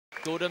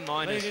Gordon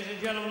Miners. Ladies and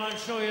gentlemen, I'm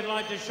sure you'd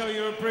like to show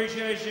your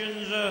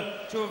appreciations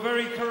to a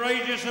very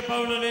courageous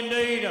opponent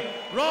indeed,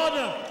 Rod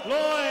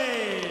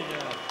Lloyd.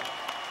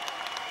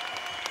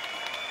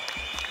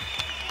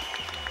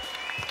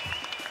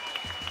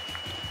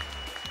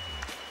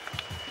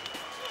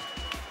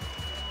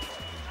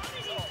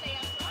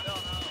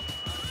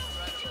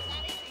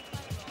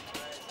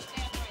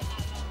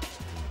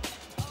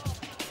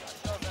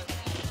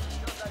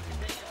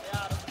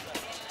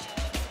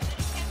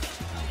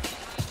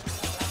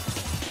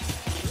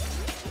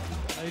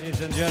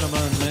 Ladies and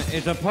gentlemen,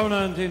 his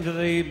opponent into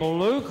the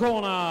blue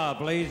corner.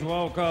 Please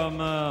welcome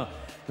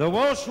the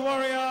Welsh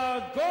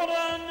warrior,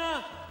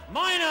 Gordon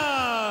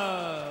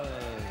Miners.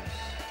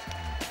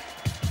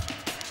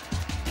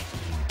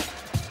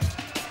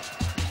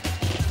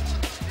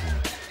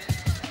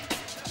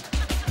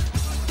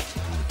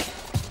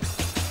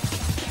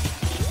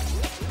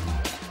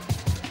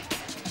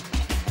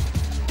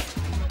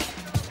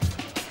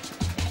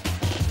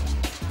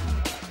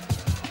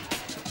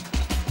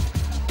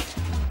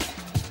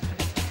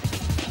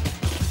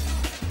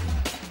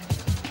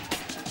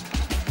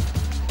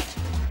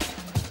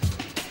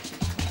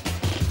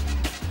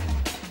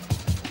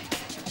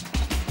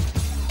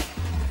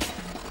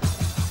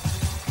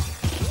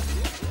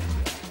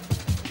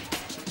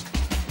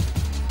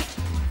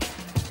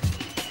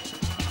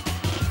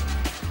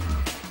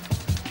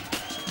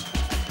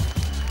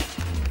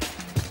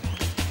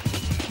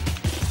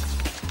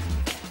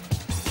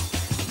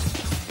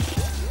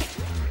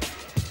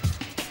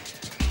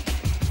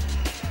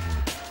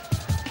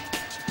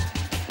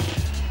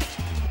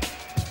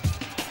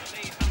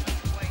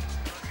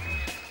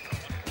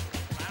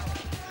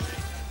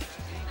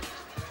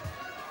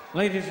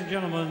 Ladies and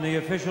gentlemen, the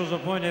officials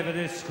appointed for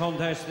this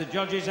contest, the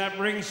judges at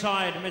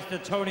ringside,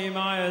 Mr. Tony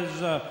Myers,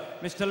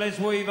 Mr. Les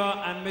Weaver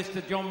and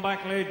Mr. John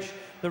Backledge.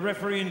 The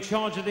referee in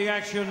charge of the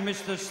action,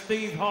 Mr.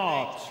 Steve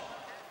Hart.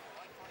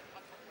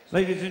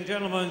 Ladies and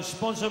gentlemen,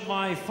 sponsored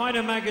by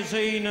Fighter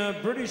Magazine,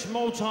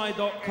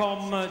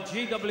 BritishMulti.com,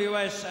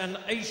 GWS and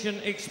Asian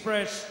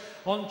Express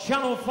on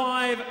Channel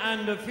 5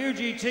 and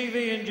Fuji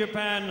TV in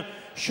Japan.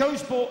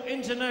 Showsport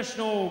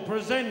International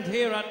present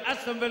here at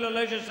Aston Villa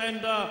Leisure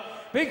Centre.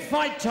 Big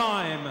fight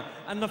time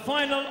and the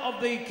final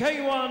of the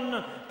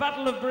K-1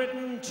 Battle of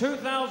Britain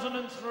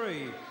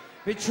 2003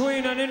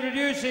 between and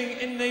introducing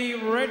in the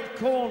red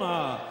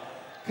corner,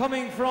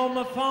 coming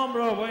from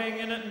Farnborough, weighing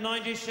in at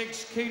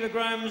 96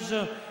 kilograms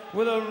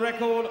with a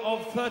record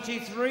of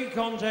 33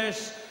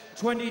 contests,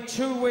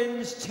 22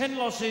 wins, 10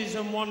 losses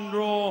and 1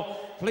 draw.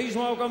 Please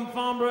welcome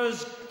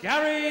Farnborough's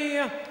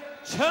Gary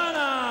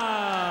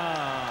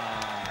Turner.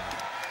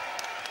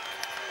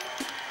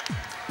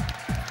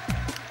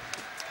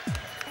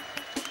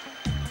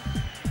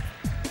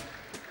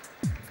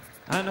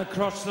 And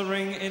across the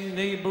ring in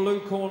the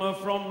blue corner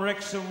from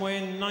Wrexham,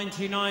 weighing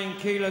 99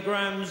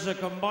 kilograms, a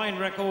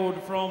combined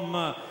record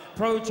from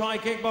pro Thai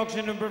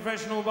kickboxing and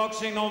professional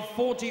boxing of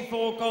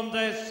 44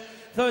 contests,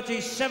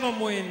 37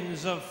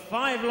 wins,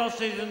 5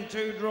 losses and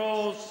 2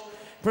 draws.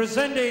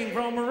 Presenting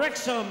from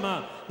Wrexham,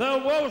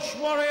 the Welsh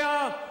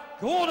warrior,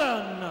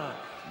 Gordon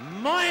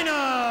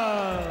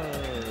Miners.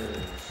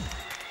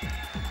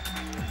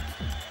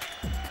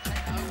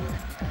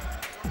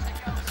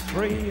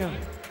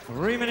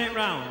 3-minute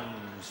rounds.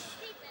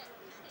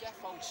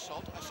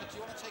 Sod. I said, do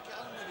you want to take it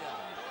home with you?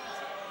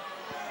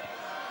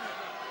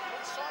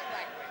 What sign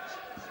language?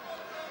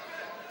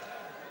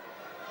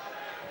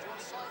 Do you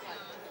want sign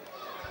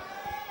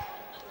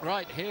language?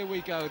 Right, here we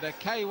go. The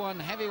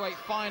K1 heavyweight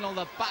final,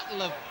 the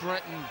Battle of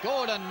Britain.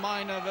 Gordon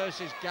Miners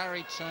versus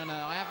Gary Turner.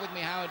 I have with me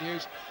Howard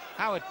Hughes.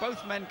 Howard,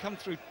 both men come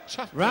through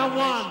tough round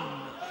preliminaries.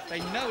 One. They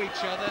know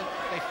each other.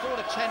 They fought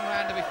a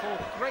 10-rounder before.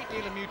 Great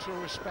deal of mutual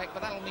respect,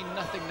 but that'll mean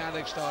nothing now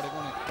they've started,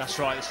 won't it? That's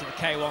right, this is the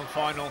K1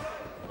 final.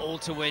 All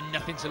to win,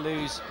 nothing to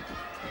lose.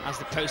 As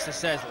the poster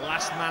says,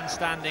 last man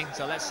standing.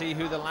 So let's see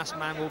who the last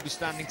man will be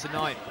standing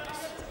tonight.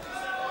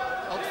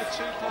 Of the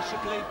two,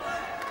 possibly.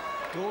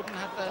 Gordon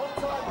had the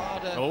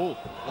harder... Oh,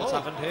 what's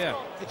happened here?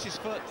 It's his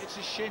foot, it's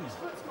his shin.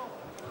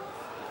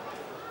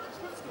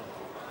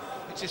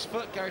 It's his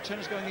foot. Gary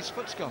Turner's going, his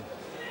foot's gone.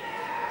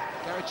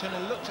 Gary Turner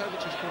looked over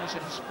to his corner and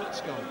said his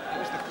foot's gone. It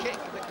was the kick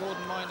that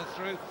Gordon Miners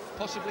threw,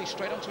 possibly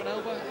straight onto an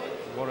elbow.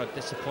 What a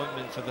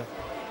disappointment for the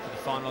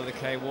final of the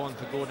K1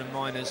 for Gordon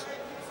Miners.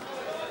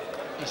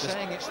 He's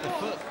saying it's the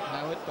foot,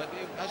 Howard, but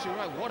as you're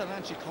right, what an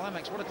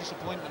anticlimax, what a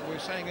disappointment. We were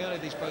saying earlier,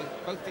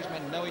 both these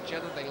men know each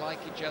other, they like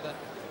each other.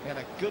 They had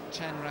a good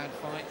 10-round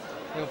fight.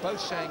 They were both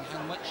saying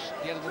how much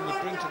the other one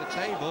would bring to the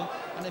table,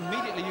 and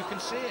immediately you can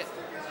see it.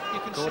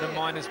 Gordon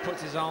Miners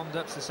puts his arms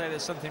up to say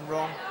there's something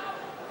wrong.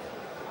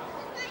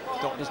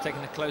 Doctor's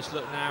taking a close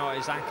look now at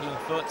his ankle and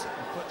foot. The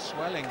foot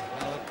swelling.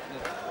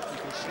 You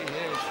can see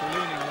here it's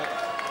ballooning. Look.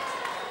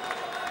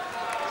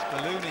 It's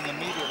ballooning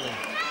immediately.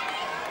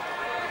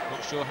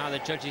 Not sure how the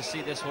judges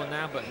see this one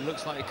now, but it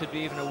looks like it could be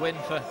even a win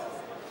for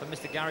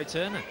Mr. Gary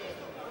Turner.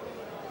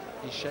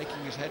 He's shaking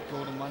his head,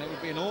 Gordon Miners. It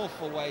would be an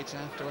awful way to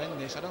have to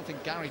end this. I don't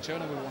think Gary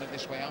Turner would want it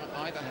this way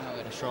either,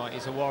 Howard. That's right,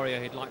 he's a warrior.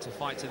 He'd like to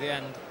fight to the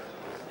end.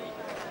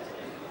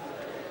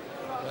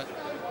 but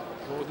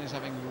Gordon is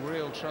having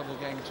real trouble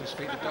getting to his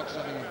feet. The doctor's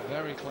having a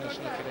very close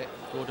look at it.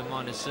 Gordon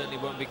Miners certainly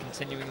won't be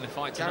continuing the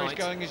fight tonight. Gary's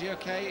going, is he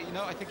okay? You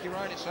know, I think you're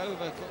right, it's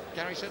over.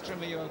 Gary said to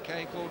him, are you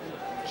okay? Gordon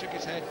shook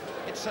his head.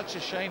 It's such a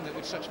shame that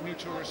with such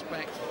mutual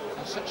respect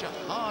and such a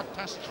hard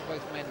passage for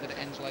both men that it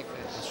ends like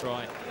this. That's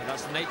right, and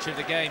that's the nature of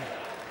the game.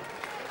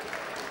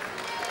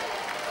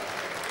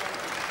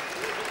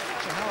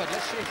 So Howard,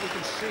 let's see if we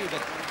can see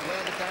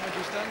where the damage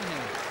is done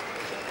here.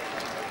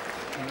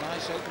 A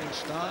nice opening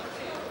start.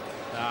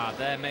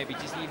 There maybe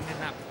just even in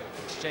that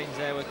exchange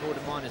there where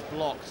Gordon Miners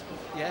blocked.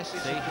 Yes,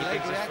 it's See, a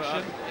delayed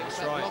reaction. That's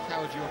that right. block,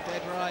 Howard, you're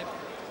dead right.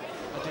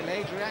 A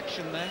delayed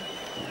reaction there,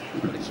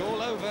 but it's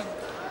all over.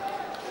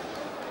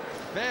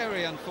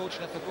 Very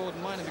unfortunate for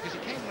Gordon Miners because he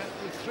came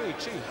through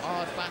two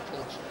hard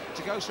battles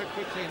to go so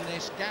quickly in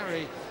this.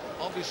 Gary,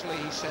 obviously,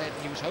 he said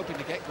he was hoping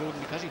to get Gordon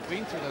because he'd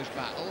been through those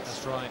battles.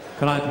 That's right.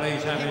 Can I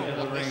please have into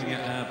the ring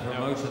our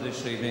promoter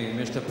this evening,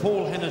 Mr.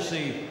 Paul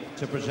Hennessy,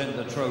 to present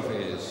the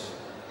trophies.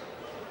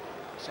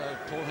 So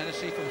Paul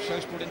Hennessy from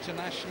Showsport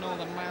International,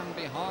 the man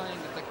behind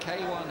the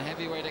K-1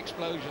 heavyweight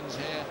explosions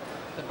here.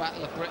 The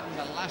Battle of Britain,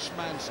 the last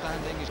man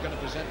standing, is going to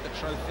present the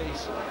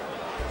trophies.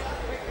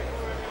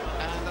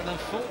 And an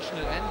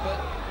unfortunate end,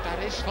 but that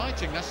is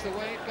fighting, that's the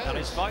way it goes. That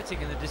is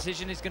fighting, and the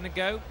decision is going to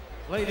go.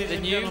 Ladies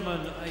and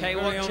gentlemen,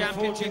 K1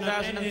 champion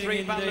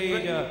 2003 Battle of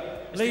Britain,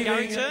 Mr.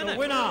 Gary Turner. The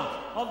winner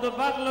of the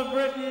Battle of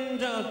Britain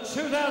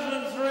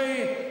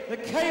 2003, the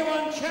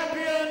K1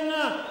 champion,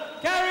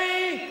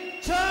 Gary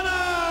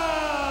Turner!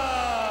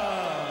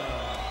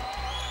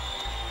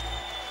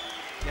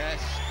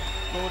 Yes,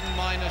 Gordon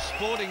Miners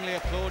sportingly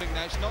applauding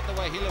now. It's not the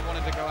way he'll have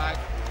wanted to go out.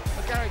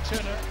 But Gary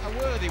Turner, a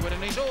worthy winner,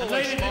 and he's always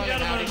Ladies and smiling out.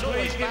 Gentlemen, He's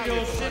always please give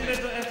your valued.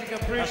 sympathetic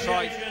appreciation. That's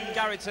right.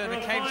 Gary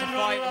Turner came to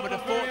fight and would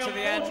have fought to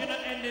the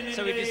end,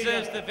 so he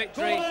deserves the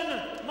victory.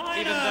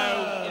 Even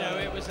though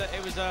it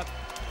was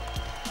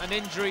an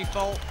injury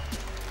fault,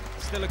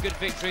 still a good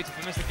victory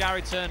for Mr.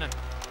 Gary Turner.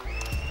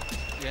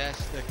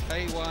 Yes, the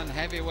K1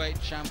 heavyweight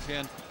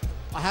champion.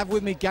 I have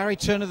with me Gary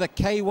Turner, the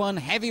K1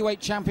 heavyweight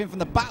champion from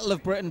the Battle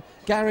of Britain.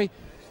 Gary,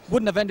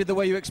 wouldn't have ended the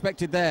way you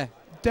expected there.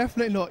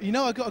 Definitely not. You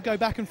know, I've got to go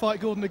back and fight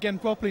Gordon again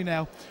properly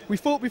now. We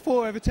fought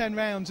before over 10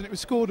 rounds and it was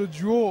scored a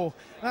draw. And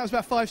that was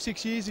about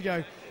 5-6 years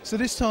ago. So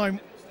this time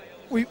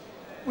we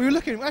were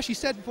looking, we actually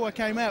said before I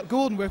came out,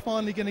 Gordon, we're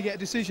finally going to get a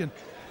decision.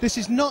 This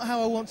is not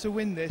how I want to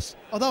win this,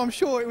 although I'm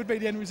sure it would be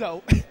the end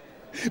result.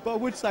 But I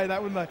would say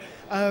that, wouldn't I?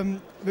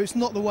 But it's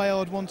not the way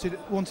I'd wanted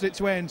it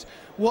to end.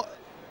 What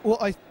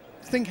I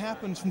think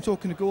happened from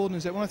talking to Gordon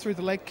is that when I threw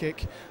the leg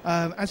kick,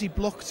 as he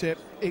blocked it,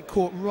 it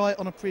caught right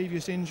on a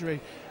previous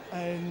injury.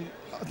 And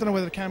I don't know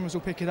whether the cameras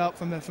will pick it up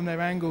from their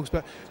angles,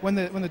 but when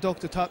the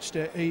doctor touched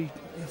it,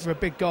 for a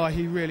big guy,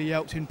 he really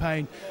yelped in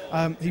pain.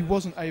 He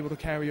wasn't able to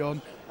carry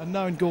on, and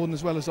knowing Gordon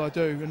as well as I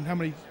do, and how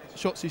many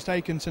shots he's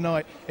taken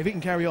tonight, if he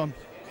can carry on,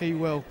 he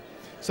will.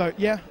 So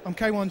yeah, I'm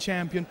K1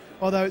 champion,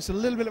 although it's a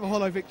little bit of a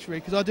hollow victory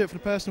because I do it for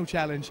the personal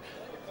challenge,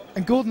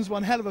 and Gordon's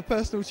one hell of a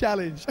personal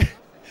challenge.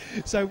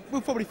 So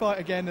we'll probably fight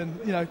again, and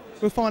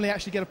we'll finally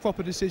actually get a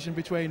proper decision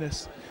between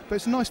us. But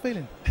it's a nice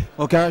feeling.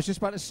 Well, Gary, I was just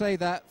about to say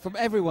that from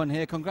everyone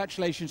here,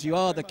 congratulations, you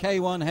are the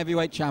K1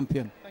 heavyweight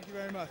champion. Thank you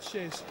very much.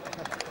 Cheers.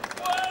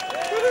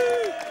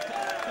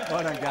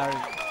 Well done, Gary.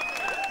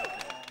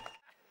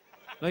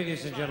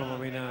 Ladies and gentlemen,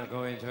 we now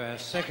go into our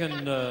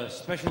second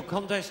special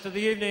contest of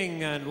the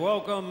evening, and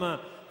welcome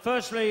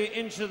firstly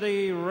into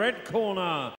the red corner,